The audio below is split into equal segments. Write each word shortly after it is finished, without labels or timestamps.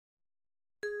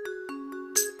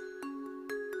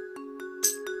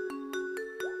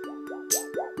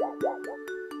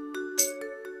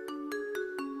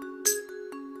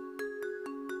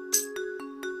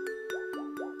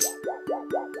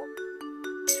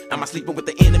am I sleeping with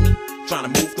the enemy? Trying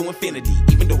to move through infinity,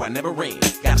 even though I never ran.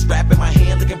 Got a strap in my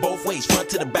hand, looking both ways, front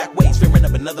to the back ways, fearing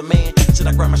of another man. Should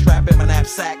I grab my strap in my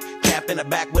knapsack, cap in the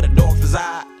back where the dogs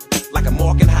reside? Like a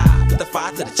marking high, put the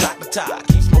fire to the chocolate tie.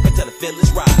 Keep smoking till the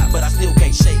feelings ride, but I still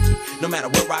can't shake it. No matter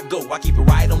where I go, I keep it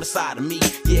right on the side of me.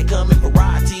 Yeah, come in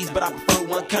varieties, but I prefer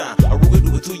one kind. A Ruger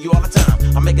do it to you all the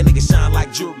time. I make a nigga shine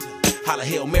like jewelry. Holla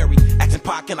Hail Mary, asking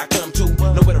Pa can I come to?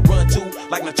 Nowhere to run to,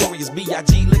 like Notorious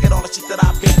B.I.G. Look at all the shit that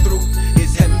I've been through.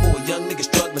 It's heaven for a young nigga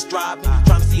struggling, striving,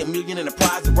 trying to see a million in the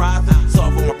prize and rising.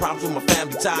 Solve all my problems with my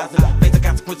family ties, and face the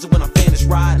consequences when I'm finished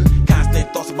riding.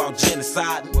 Constant thoughts about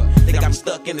genocide. They got me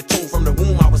stuck in the tomb from the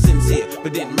womb. I was sincere,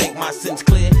 but didn't make my sins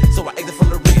clear. So I exit from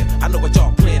the rear. I know what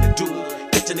y'all plan to do.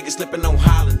 Get your niggas slipping on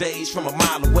holidays from a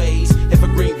mile away. If a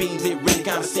green beans, it really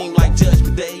kinda seem like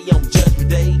Judgment Day on Judgment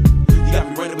Day. You got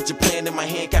me running with your plan in my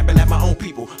hand, capping at my own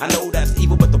people. I know that's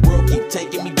evil, but the world keep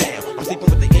taking me down. I'm sleeping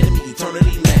with the enemy,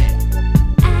 eternity now.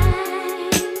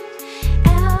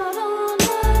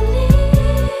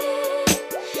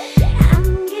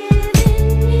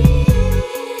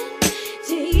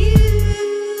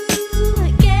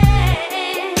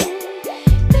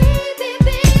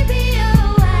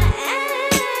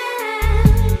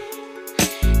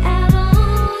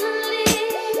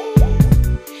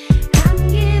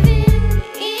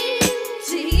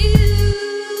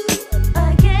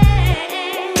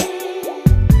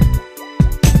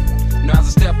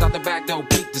 Don't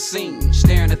peek the scene,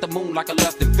 staring at the moon like a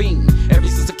lusting fiend. Ever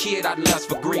since a kid, I done lust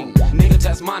for green. Nigga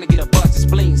test mine to get a busted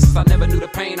spleen. Since I never knew the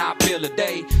pain I feel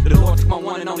today, the Lord took my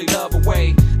one and only love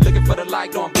away. Looking for the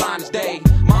light on blind as day.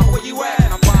 Mama, where you at?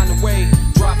 I'm finding a way.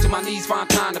 Drop to my knees, find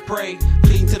time to pray.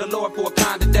 Pleading to the Lord for a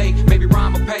kind of day. Maybe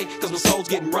rhyme or pay, cause my soul's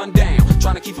getting run down.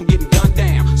 Trying to keep from getting gunned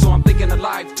down. So I'm thinking of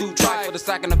life, too try for the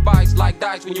sacrifice. Like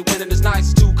dice when you're winning it's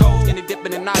nice. It's too cold, skinny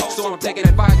dipping in night. So I'm taking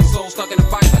advice, my soul stuck in the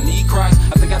fight. I need Christ.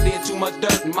 I think I did too much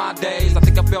dirt in my days. I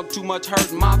think I felt too much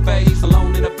hurt in my face.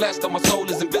 Alone in the flesh, though my soul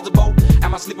is invisible.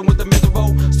 Am I sleeping with the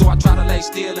miserable? So I try to lay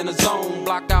still in the zone.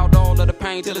 Block out all of the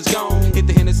pain till it's gone. Hit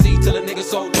the Hennessy till a nigga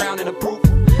soul drown in the proof.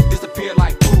 Disappear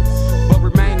like poof, but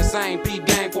remain the same. Peep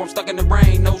game for I'm stuck in the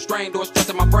rain. No strain, or stress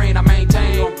in my brain. I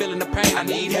maintain, though I'm feeling the pain. I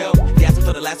need help. Gasping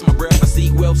for the last of my breath, I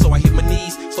seek wealth, so I hit my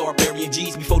knees. Start burying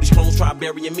G's before these clones try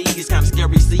burying me. It's kinda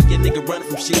scary to see a nigga running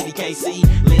from shit he can't see.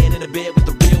 Laying in the bed with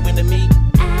the real enemy.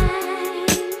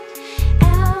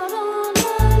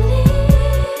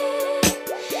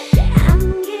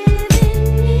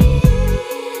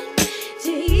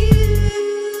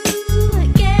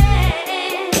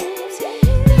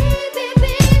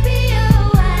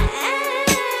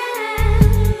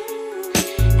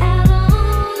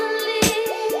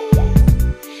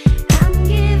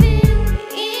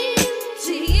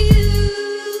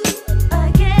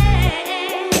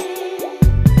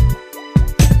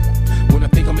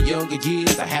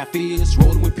 Years, I have fears,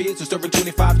 rolling with peers who serving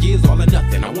 25 years, all or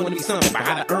nothing. I wanna be something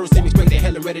behind the earth, send me straight to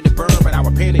hell and ready to burn, but I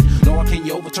repent it. Lord, can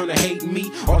you overturn the hating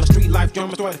me? All the street life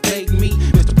drama started fading me.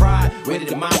 Mr. Pride, ready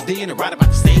to mob then, and right about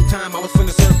the same time I was finna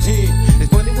serve 10.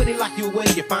 It's funny when they lock you away,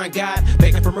 you find God,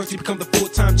 begging for mercy become the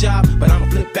full-time job, but I'ma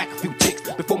flip back a few ticks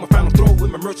before my final throw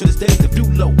with my merchandise days the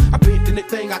flew low. I been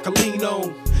anything I can lean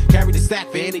on, carry the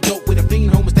sack for any dope with a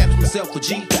fiend home, establish myself for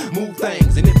G, move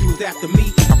things, and if you was after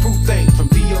me, I prove things from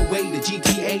DOA to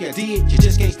GTA. I did, you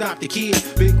just can't stop the kid.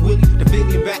 Big Willie, the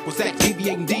Philly and back was that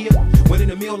deviating deal. Went in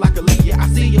the mill like a Leah, I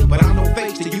see ya, but I'm no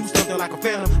face to use something like a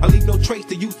phantom. I leave no trace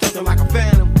to use something like a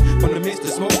phantom. From the midst of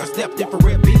smoke, I stepped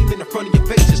infrared beam in the front of your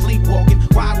face, just sleepwalking.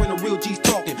 Why when a real G's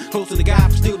talking? Close to the guy,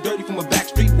 I'm still dirty from a back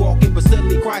street walking, but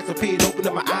suddenly Christ appeared, opened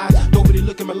up my eyes, told me to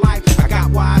look at my life. I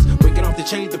got wise, breaking off the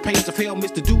chains, the pains of hell.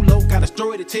 Mr. Dulo, got a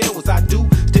story to tell as I do.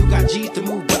 Still got G's to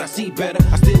move, but I see better.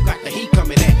 I still